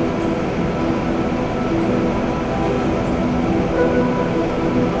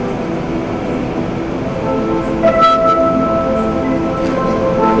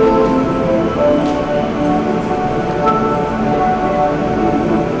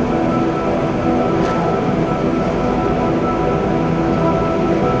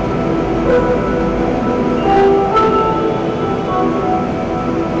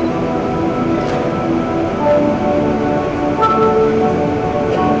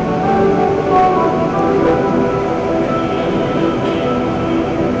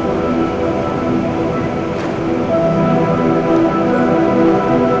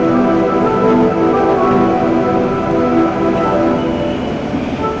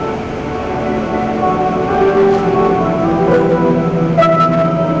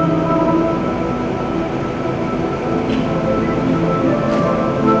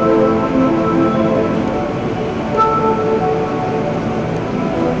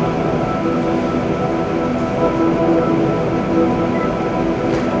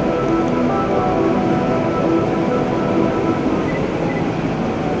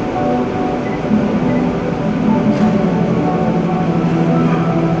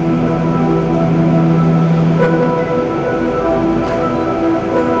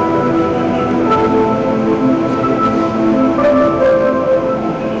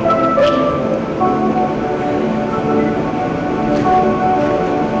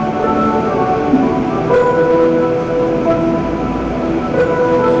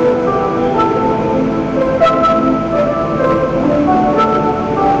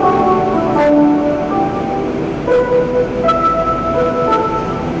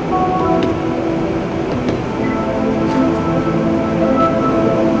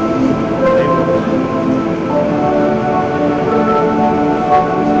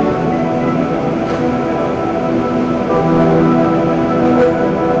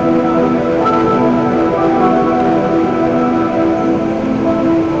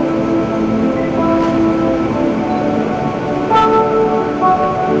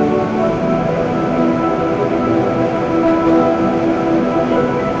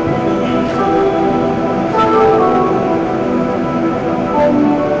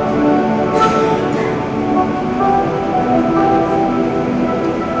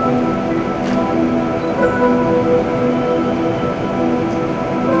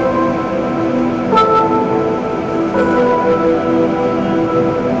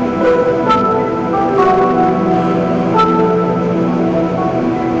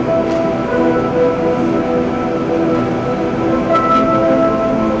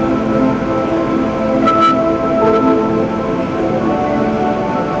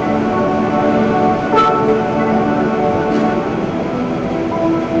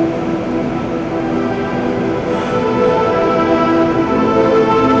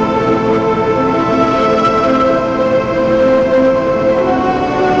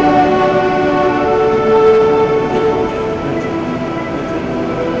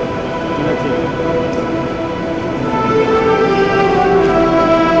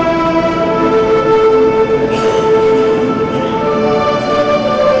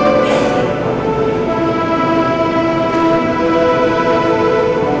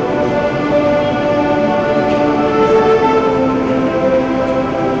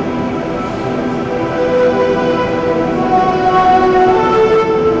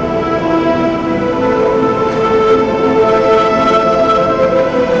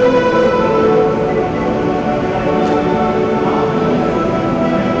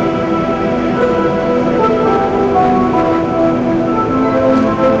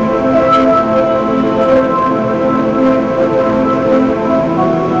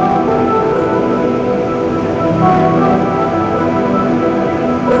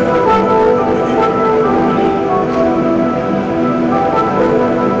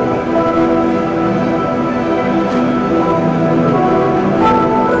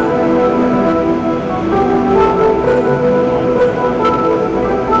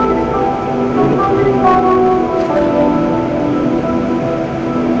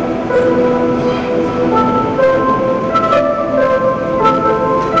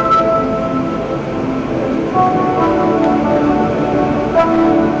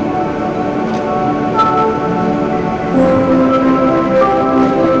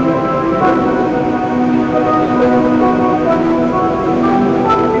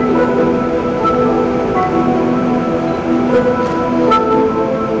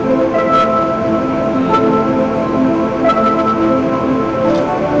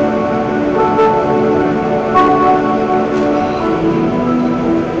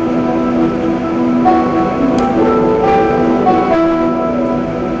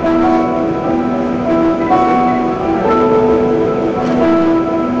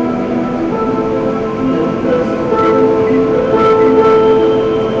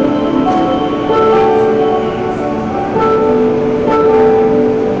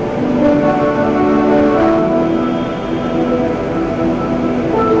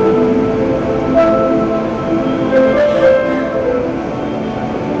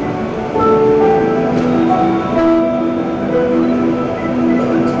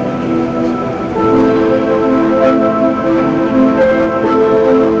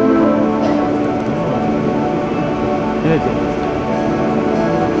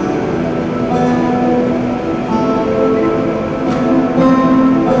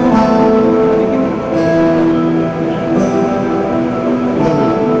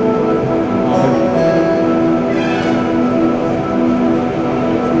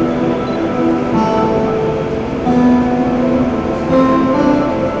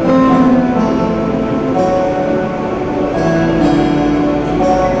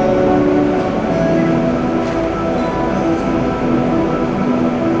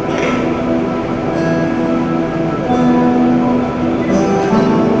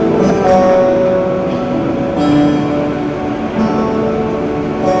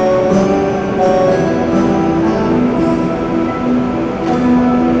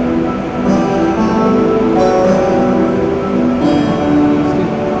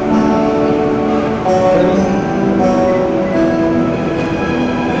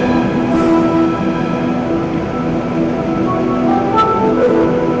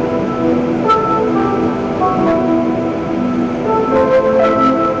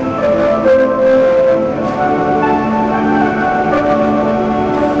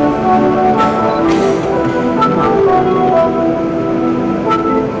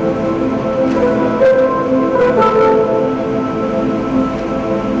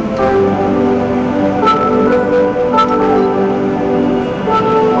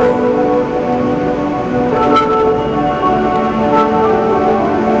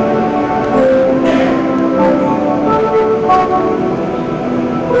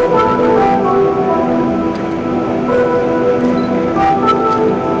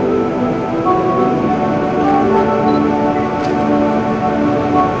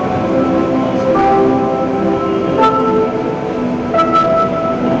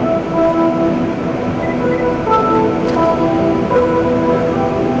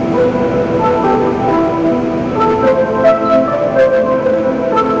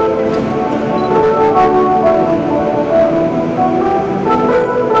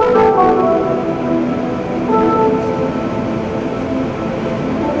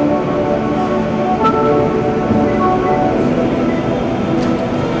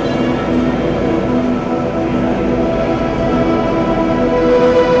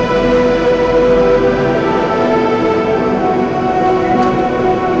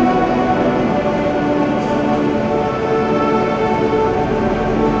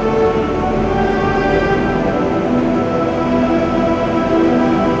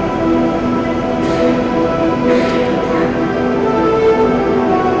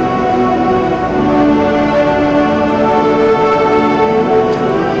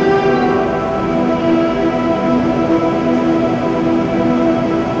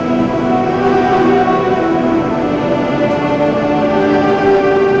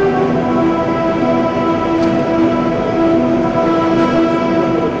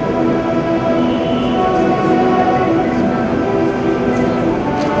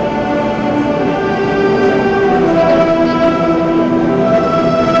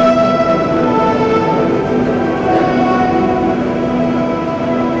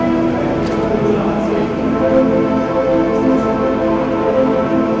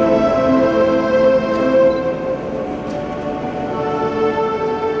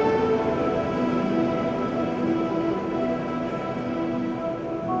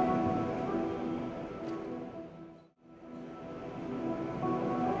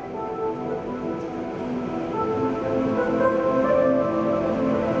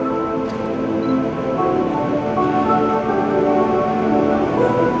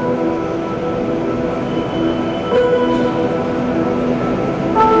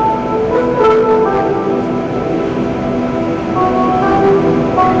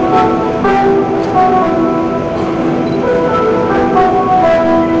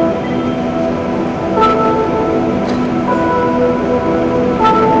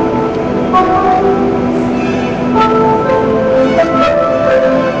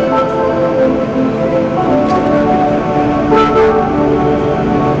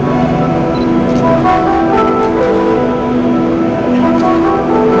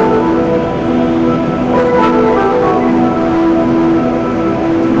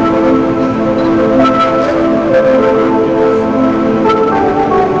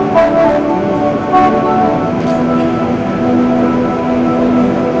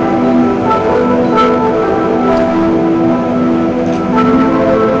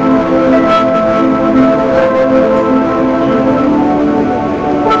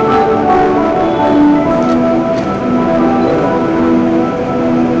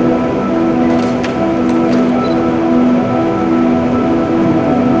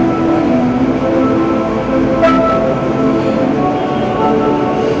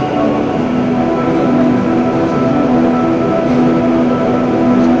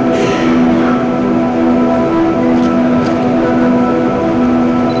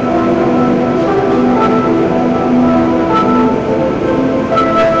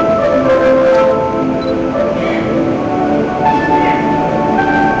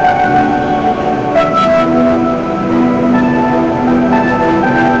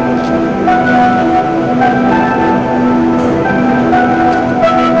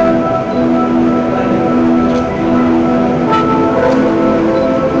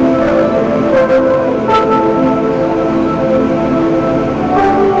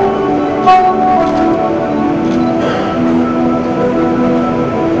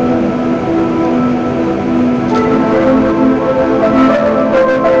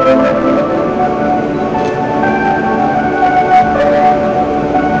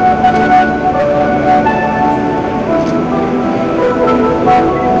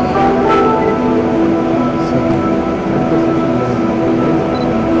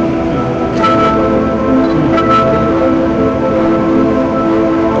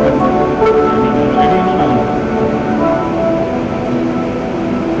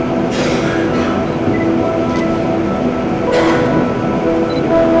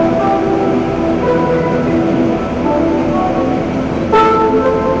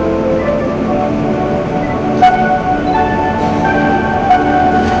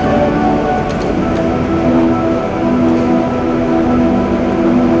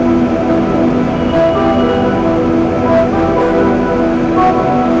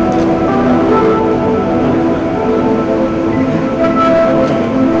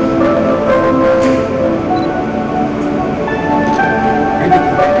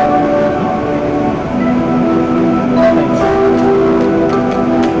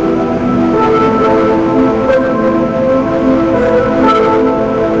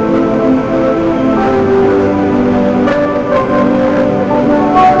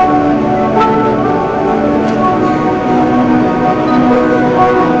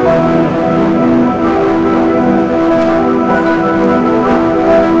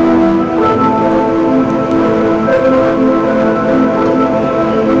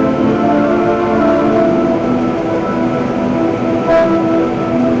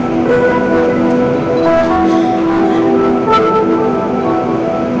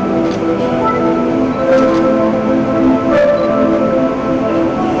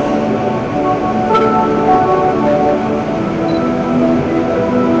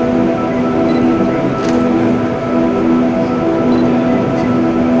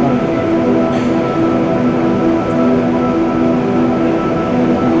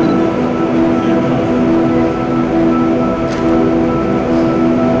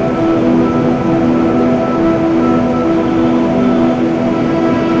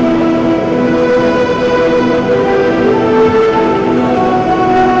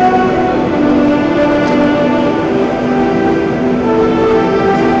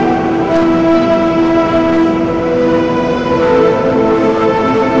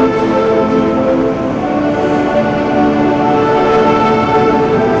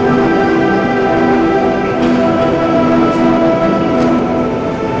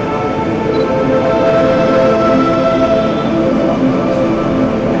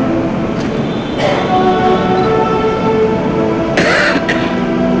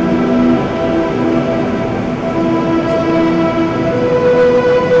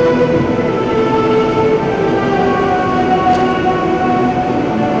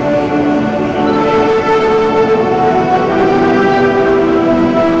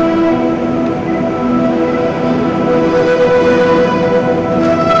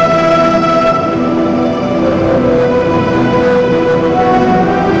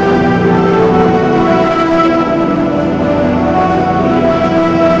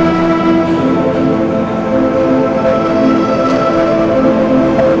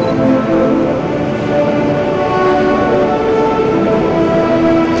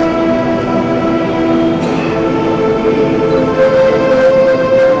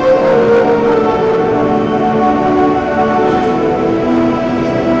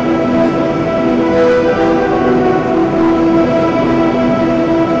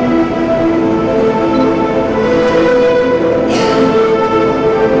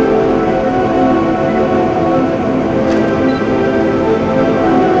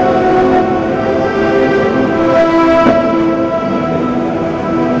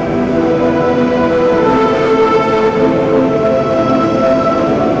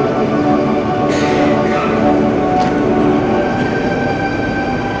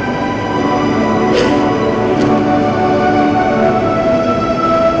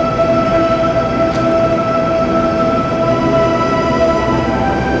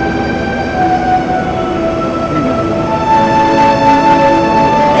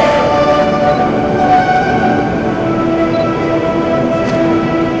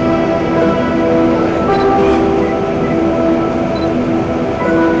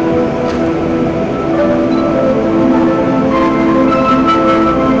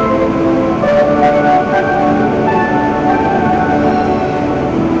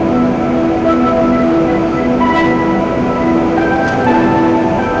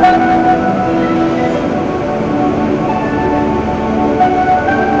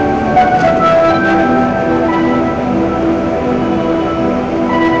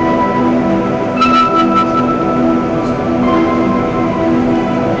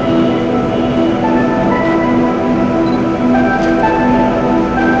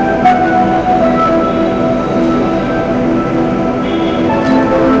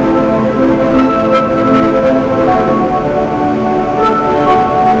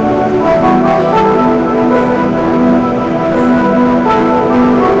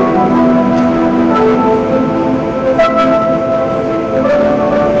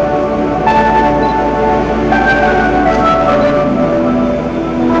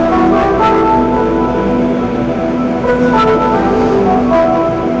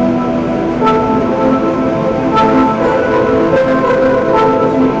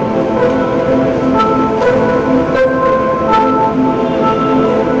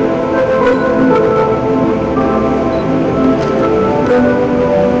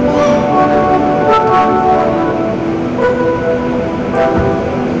 Amen.